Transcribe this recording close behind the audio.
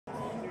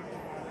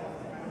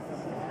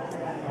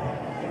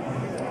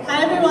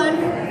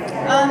everyone.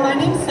 My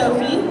name's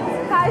Sophie.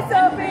 Hi,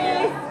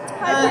 Sophie.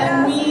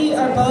 And we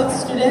are both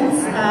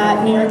students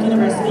at New York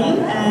University,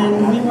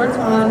 and we work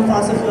on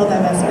fossil fuel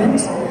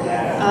divestment.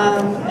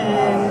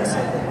 And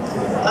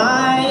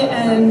I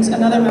and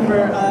another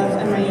member of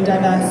NYU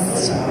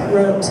Divest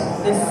wrote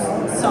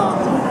this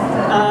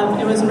song.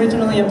 It was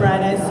originally a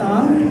Bright Eyes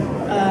song,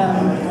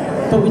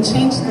 but we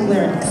changed the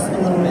lyrics a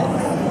little bit.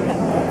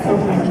 Hope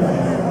you enjoy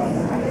it.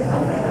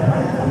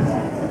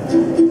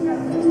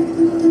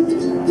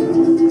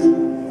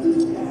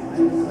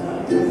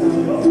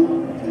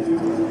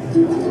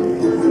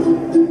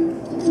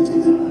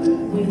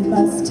 We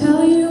must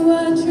tell you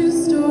a true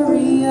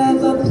story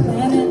of a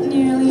planet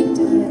nearly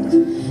dead.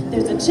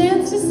 There's a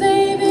chance to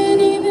save it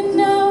even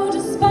now,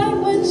 despite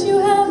what you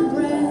have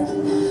read.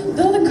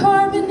 Though the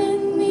carbon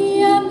in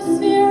the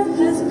atmosphere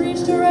has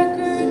reached a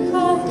record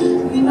high,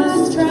 we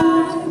must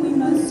try, we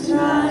must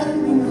try,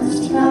 we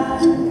must try.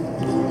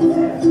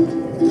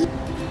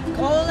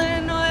 Coal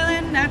and oil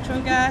and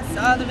natural gas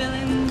are the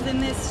villains in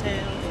this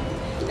tale.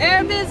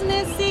 Their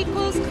business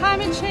equals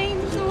climate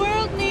change, the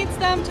world needs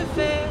them to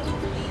fail.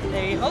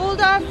 They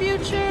hold our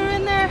future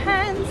in their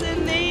hands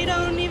and they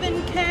don't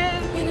even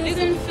care. It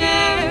isn't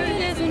fair,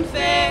 it isn't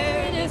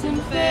fair, it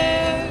isn't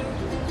fair.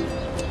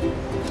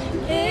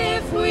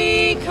 If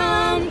we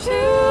come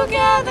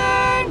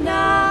together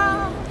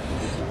now,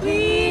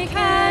 we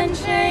can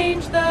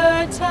change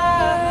the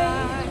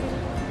tide.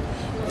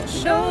 We'll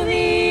show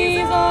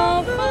these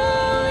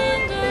awful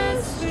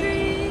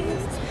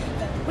industries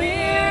that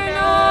we're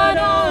not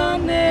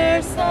on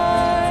their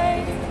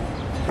side.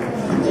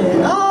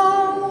 It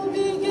all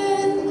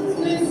begins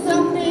with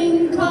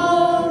something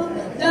called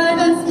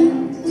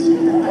divestment.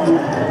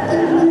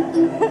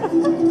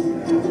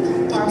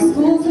 Our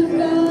schools have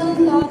got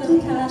a lot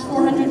of cash,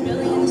 400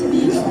 billion to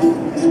be exact.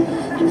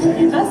 If we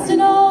invested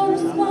all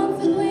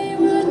responsibly,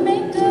 we would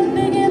make a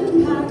big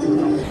impact.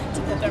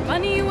 To put their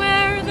money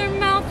where their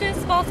mouth is,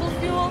 fossil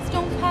fuels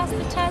don't pass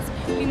the test.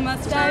 We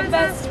must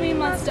divest, we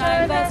must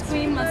divest,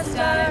 we must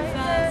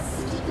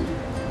divest.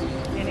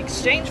 In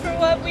exchange for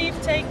what we've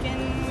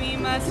taken, we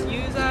must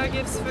use our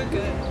gifts for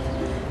good.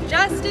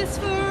 Justice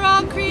for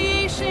all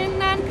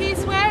creation and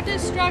peace where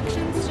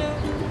destruction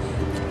stood.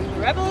 The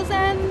rebels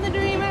and the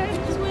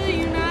dreamers will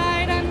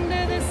unite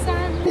under the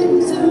sun.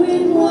 Until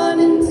we want,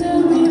 until